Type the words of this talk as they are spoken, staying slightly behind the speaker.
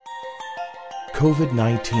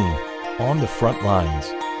COVID-19 on the front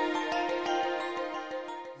lines.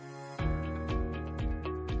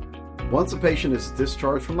 Once a patient is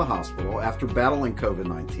discharged from the hospital after battling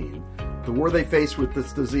COVID-19, the war they face with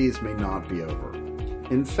this disease may not be over.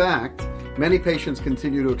 In fact, many patients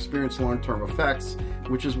continue to experience long-term effects,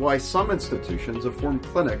 which is why some institutions have formed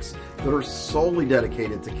clinics that are solely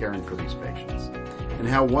dedicated to caring for these patients. And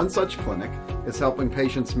how one such clinic is helping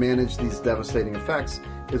patients manage these devastating effects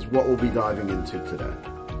is what we'll be diving into today.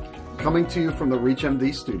 Coming to you from the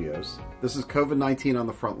ReachMD studios, this is COVID-19 on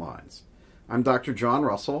the front lines. I'm Dr. John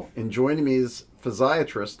Russell, and joining me is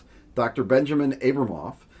physiatrist Dr. Benjamin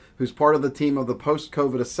Abramoff, who's part of the team of the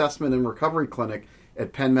Post-COVID Assessment and Recovery Clinic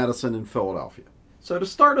at Penn Medicine in Philadelphia. So to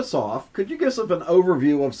start us off, could you give us an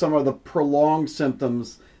overview of some of the prolonged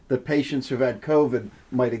symptoms that patients who've had COVID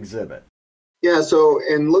might exhibit? Yeah, so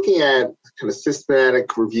in looking at kind of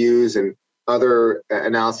systematic reviews and other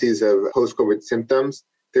analyses of post-COVID symptoms,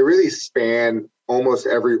 they really span almost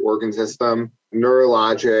every organ system: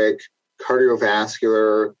 neurologic,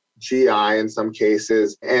 cardiovascular, GI in some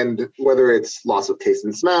cases, and whether it's loss of taste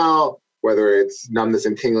and smell, whether it's numbness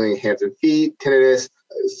and tingling in hands and feet, tinnitus.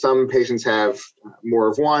 Some patients have more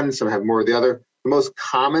of one, some have more of the other. The most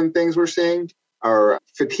common things we're seeing are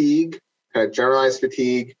fatigue, generalized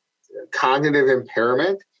fatigue, cognitive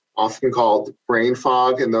impairment, often called brain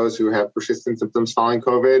fog in those who have persistent symptoms following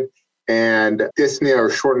COVID, and dyspnea or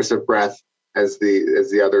shortness of breath as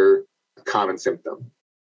the other common symptom.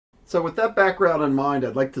 So with that background in mind,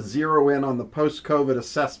 I'd like to zero in on the post-COVID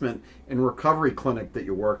assessment and recovery clinic that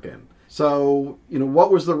you work in. So,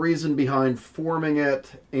 what was the reason behind forming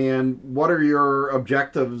it, and what are your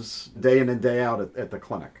objectives day in and day out at the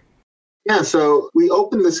clinic? Yeah, so we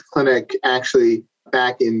opened this clinic actually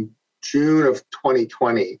back in June of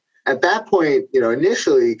 2020. At that point,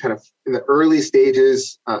 initially kind of in the early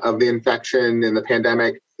stages of the infection in the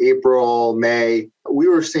pandemic, April, May, we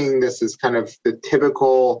were seeing this as kind of the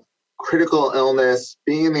typical critical illness,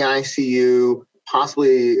 being in the ICU,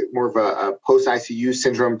 possibly more of a post-ICU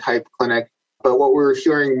syndrome type clinic. But what we were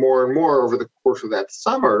hearing more and more over the course of that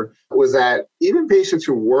summer was that even patients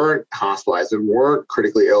who weren't hospitalized and weren't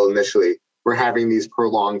critically ill initially were having these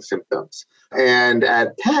prolonged symptoms. And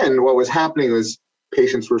at Penn, what was happening was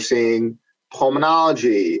patients were seeing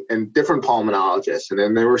pulmonology and different pulmonologists, and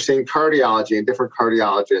then they were seeing cardiology and different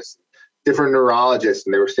cardiologists, different neurologists,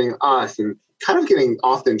 and they were seeing us, and kind of getting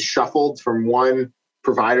often shuffled from one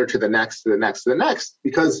provider to the next, to the next, to the next,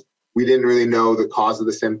 because we didn't really know the cause of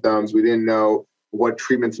the symptoms. We didn't know what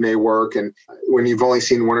treatments may work. And when you've only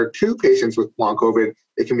seen one or two patients with long COVID,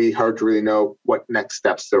 it can be hard to really know what next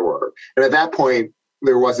steps there were. And at that point,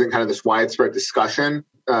 there wasn't kind of this widespread discussion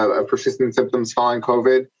of persistent symptoms following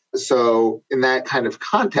COVID. So in that kind of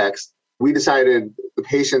context, we decided the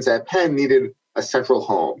patients at Penn needed a central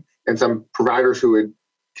home and some providers who would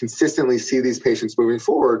consistently see these patients moving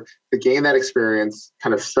forward to gain that experience,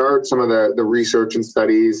 kind of start some of the research and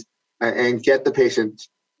studies, and get the patient,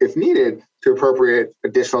 if needed, to appropriate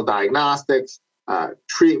additional diagnostics,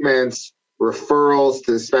 treatments, referrals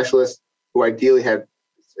to specialists who ideally had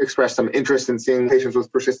expressed some interest in seeing patients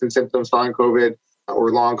with persistent symptoms following COVID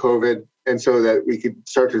or long COVID, and so that we could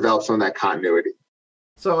start to develop some of that continuity.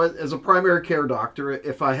 So as a primary care doctor,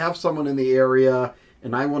 if I have someone in the area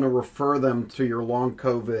and I want to refer them to your long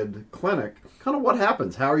COVID clinic, kind of what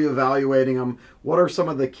happens? How are you evaluating them? What are some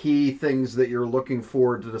of the key things that you're looking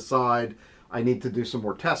for to decide, I need to do some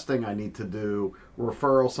more testing, I need to do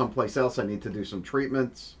referral someplace else, I need to do some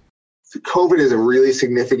treatments? COVID is a really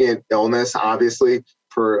significant illness, obviously,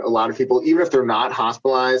 for a lot of people. Even if they're not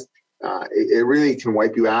hospitalized, it really can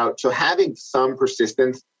wipe you out. So having some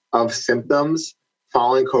persistence of symptoms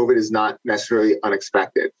following COVID is not necessarily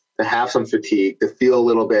unexpected. To have some fatigue, to feel a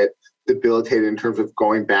little bit debilitated in terms of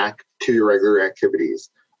going back to your regular activities.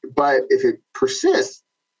 But if it persists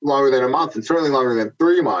longer than a month, and certainly longer than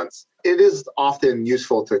 3 months, it is often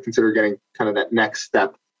useful to consider getting kind of that next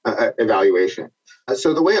step evaluation.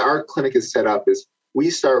 So the way our clinic is set up is we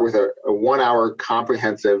start with a 1-hour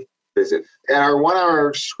comprehensive visit. At our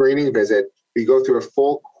 1-hour screening visit, we go through a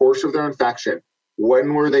full course of their infection.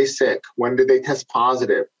 When were they sick? When did they test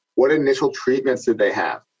positive? What initial treatments did they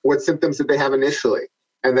have? What symptoms did they have initially?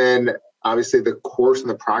 And then obviously the course and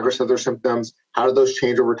the progress of their symptoms, how did those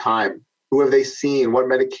change over time? Who have they seen? What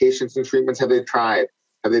medications and treatments have they tried?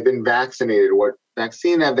 Have they been vaccinated? What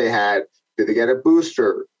vaccine have they had? Did they get a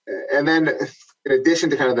booster? And then in addition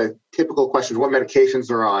to kind of the typical questions, what medications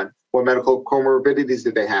they're on, what medical comorbidities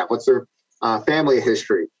did they have? What's their family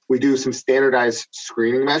history? We do some standardized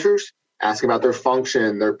screening measures, asking about their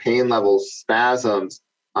function, their pain levels, spasms,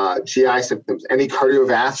 GI symptoms, any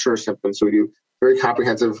cardiovascular symptoms. So we do very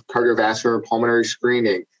comprehensive cardiovascular and pulmonary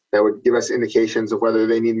screening that would give us indications of whether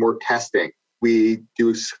they need more testing. We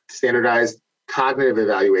do standardized cognitive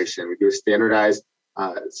evaluation. We do a standardized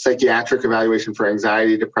psychiatric evaluation for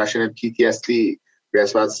anxiety, depression, and PTSD. We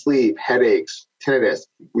ask about sleep, headaches, tinnitus.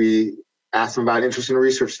 We ask them about interest in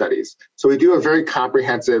research studies. So we do a very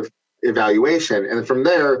comprehensive evaluation. And from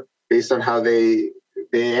there, based on how they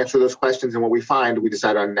answer those questions and what we find, we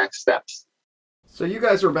decide on next steps. So you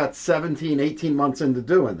guys are about 17, 18 months into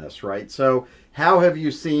doing this, right? So how have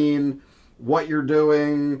you seen what you're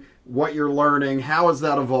doing, what you're learning? How has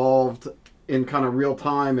that evolved in kind of real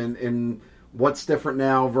time, and what's different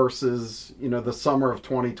now versus, the summer of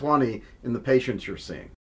 2020 in the patients you're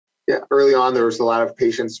seeing? Yeah, early on, there was a lot of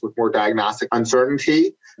patients with more diagnostic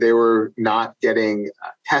uncertainty. They were not getting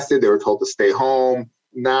tested. They were told to stay home.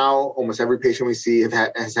 Now, almost every patient we see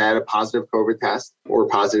has had a positive COVID test or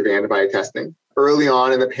positive antibody testing. Early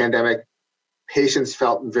on in the pandemic, patients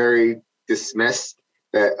felt very dismissed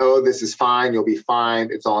that, oh, this is fine. You'll be fine.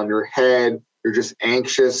 It's all in your head. You're just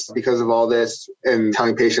anxious because of all this, and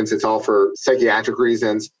telling patients it's all for psychiatric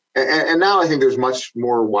reasons. And now I think there's much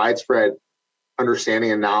more widespread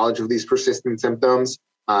understanding and knowledge of these persistent symptoms,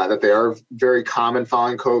 that they are very common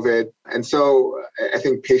following COVID. And so I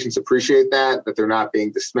think patients appreciate that they're not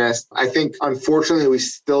being dismissed. I think, unfortunately, we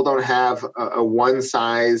still don't have a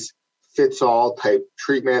one-size-fits-all type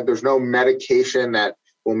treatment. There's no medication that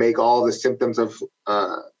will make all the symptoms of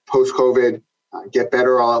post-COVID get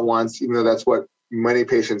better all at once, even though that's what many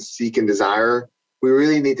patients seek and desire. We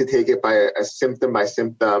really need to take it by a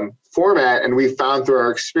symptom-by-symptom format. And we found through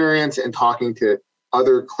our experience and talking to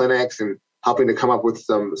other clinics and helping to come up with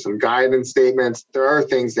some guidance statements, there are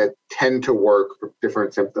things that tend to work for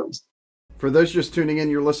different symptoms. For those just tuning in,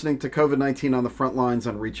 you're listening to COVID-19 on the Front Lines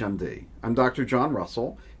on ReachMD. I'm Dr. John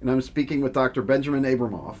Russell, and I'm speaking with Dr. Benjamin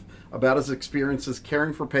Abramoff about his experiences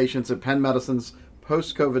caring for patients at Penn Medicine's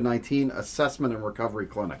post-COVID-19 assessment and recovery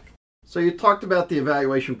clinic. So you talked about the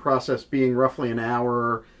evaluation process being roughly an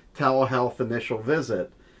hour telehealth initial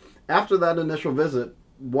visit. After that initial visit,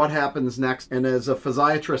 what happens next? And as a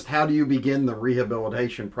physiatrist, how do you begin the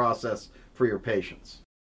rehabilitation process for your patients?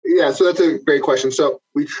 Yeah, so that's a great question. So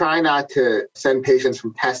we try not to send patients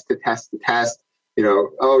from test to test to test.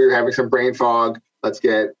 Oh, you're having some brain fog. Let's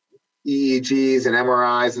get EEGs and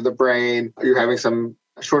MRIs of the brain. You're having some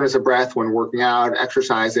shortness of breath when working out,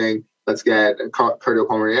 exercising. Let's get a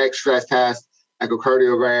cardiopulmonary exercise test,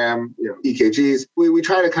 echocardiogram, EKGs. We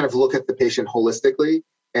try to kind of look at the patient holistically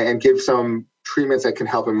and give some treatments that can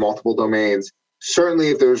help in multiple domains. Certainly,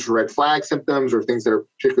 if there's red flag symptoms or things that are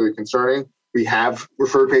particularly concerning, we have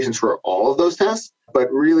referred patients for all of those tests,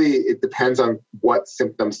 but really it depends on what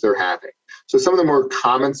symptoms they're having. So some of the more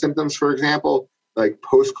common symptoms, for example, like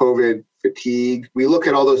post-COVID fatigue, we look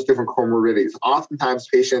at all those different comorbidities. Oftentimes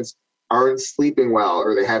patients aren't sleeping well,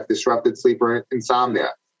 or they have disrupted sleep or insomnia.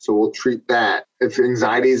 So we'll treat that. If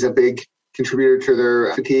anxiety is a big contributor to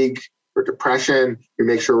their fatigue or depression, we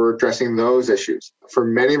make sure we're addressing those issues. For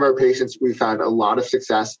many of our patients, we found a lot of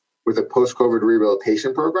success with a post-COVID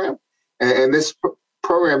rehabilitation program. And this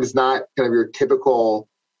program is not kind of your typical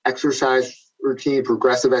exercise routine,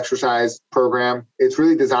 progressive exercise program. It's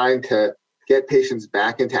really designed to get patients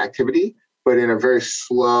back into activity, but in a very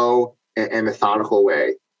slow and methodical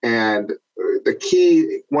way. And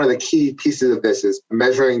one of the key pieces of this is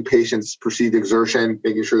measuring patients' perceived exertion,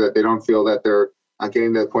 making sure that they don't feel that they're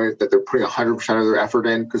getting to the point that they're putting 100% of their effort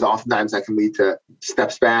in, because oftentimes that can lead to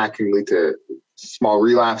steps back and lead to small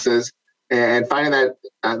relapses. And finding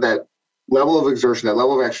that level of exertion, that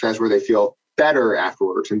level of exercise where they feel better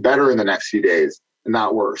afterwards and better in the next few days and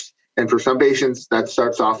not worse. And for some patients, that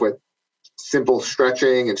starts off with simple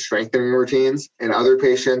stretching and strengthening routines. And other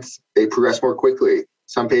patients, they progress more quickly.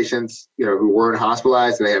 Some patients, who weren't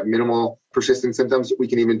hospitalized and they have minimal persistent symptoms, we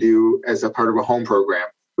can even do as a part of a home program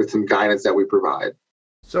with some guidance that we provide.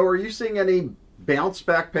 So are you seeing any bounce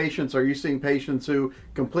back patients? Are you seeing patients who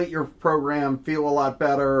complete your program, feel a lot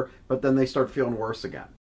better, but then they start feeling worse again?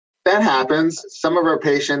 That happens. Some of our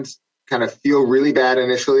patients kind of feel really bad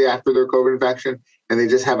initially after their COVID infection, and they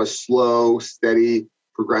just have a slow, steady,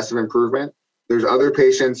 progressive improvement. There's other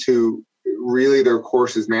patients who really their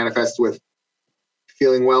course is manifest with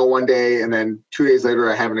feeling well one day, and then 2 days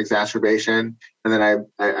later I have an exacerbation, and then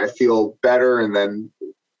I feel better, and then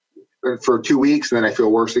for 2 weeks, and then I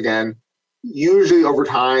feel worse again. Usually over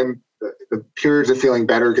time, the periods of feeling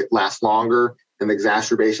better last longer, and the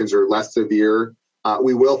exacerbations are less severe.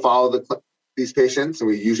 We will follow these patients, and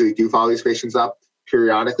we usually do follow these patients up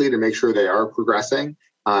periodically to make sure they are progressing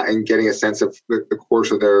and getting a sense of the course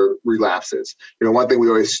of their relapses. One thing we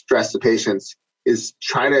always stress to patients is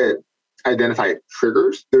try to identify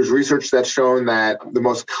triggers. There's research that's shown that the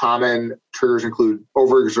most common triggers include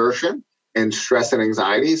overexertion and stress and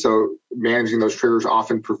anxiety. So managing those triggers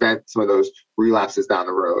often prevent some of those relapses down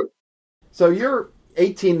the road. So you're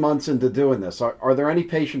 18 months into doing this. Are there any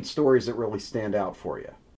patient stories that really stand out for you?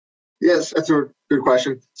 Yes, that's a good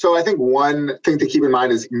question. So I think one thing to keep in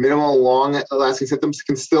mind is minimal long-lasting symptoms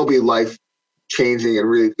can still be life-changing and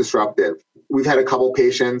really disruptive. We've had a couple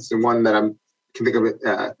patients, and one that I can think of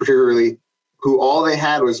particularly, who all they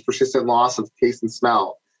had was persistent loss of taste and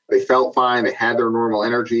smell. They felt fine. They had their normal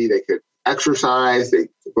energy. They could exercise. They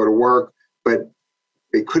could go to work, but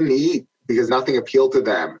they couldn't eat because nothing appealed to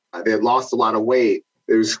them. They had lost a lot of weight.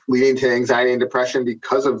 It was leading to anxiety and depression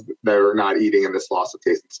because of their not eating and this loss of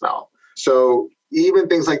taste and smell. So even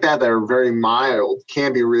things like that are very mild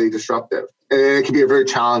can be really disruptive. And it can be a very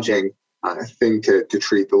challenging thing to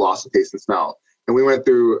treat, the loss of taste and smell. And we went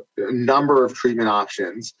through a number of treatment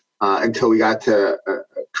options until we got to a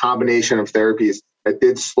combination of therapies that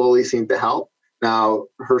did slowly seem to help. Now,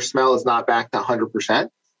 her smell is not back to 100%,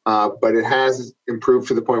 but it has improved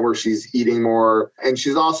to the point where she's eating more. And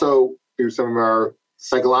she's also, through some of our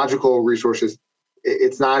psychological resources,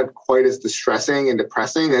 it's not quite as distressing and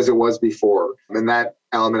depressing as it was before. And that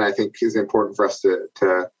element, I think, is important for us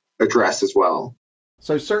to address as well.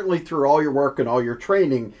 So certainly through all your work and all your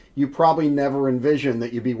training, you probably never envisioned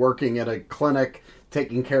that you'd be working at a clinic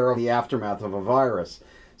taking care of the aftermath of a virus.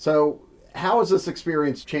 So how has this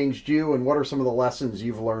experience changed you, and what are some of the lessons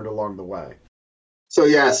you've learned along the way? So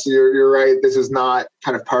yes, you're right. This is not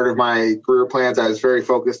kind of part of my career plans. I was very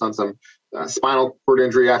focused on some spinal cord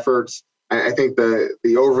injury efforts. I think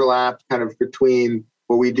the overlap kind of between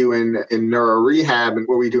what we do in neuro rehab and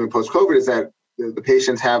what we do in post-COVID is that the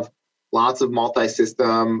patients have lots of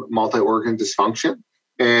multi-system, multi-organ dysfunction,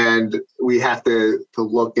 and we have to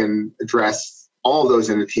look and address all of those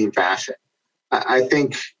in a team fashion. I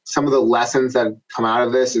think some of the lessons that come out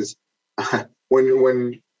of this is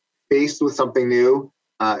when faced with something new,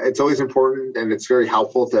 it's always important and it's very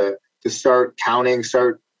helpful to start counting,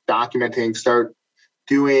 start documenting, start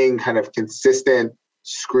doing kind of consistent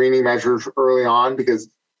screening measures early on, because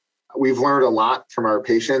we've learned a lot from our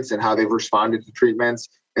patients and how they've responded to treatments.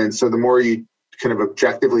 And so the more you kind of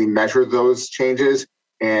objectively measure those changes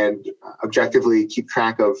and objectively keep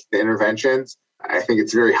track of the interventions, I think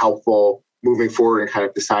it's very helpful moving forward and kind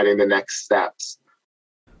of deciding the next steps.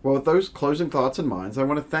 Well, with those closing thoughts in mind, I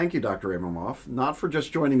want to thank you, Dr. Abramoff, not for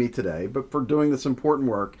just joining me today, but for doing this important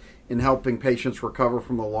work in helping patients recover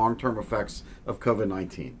from the long-term effects of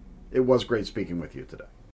COVID-19. It was great speaking with you today.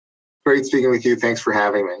 Great speaking with you. Thanks for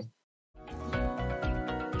having me.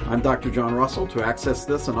 I'm Dr. John Russell. To access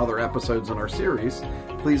this and other episodes in our series,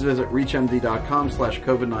 please visit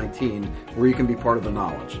reachmd.com/COVID-19, where you can be part of the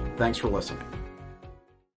knowledge. Thanks for listening.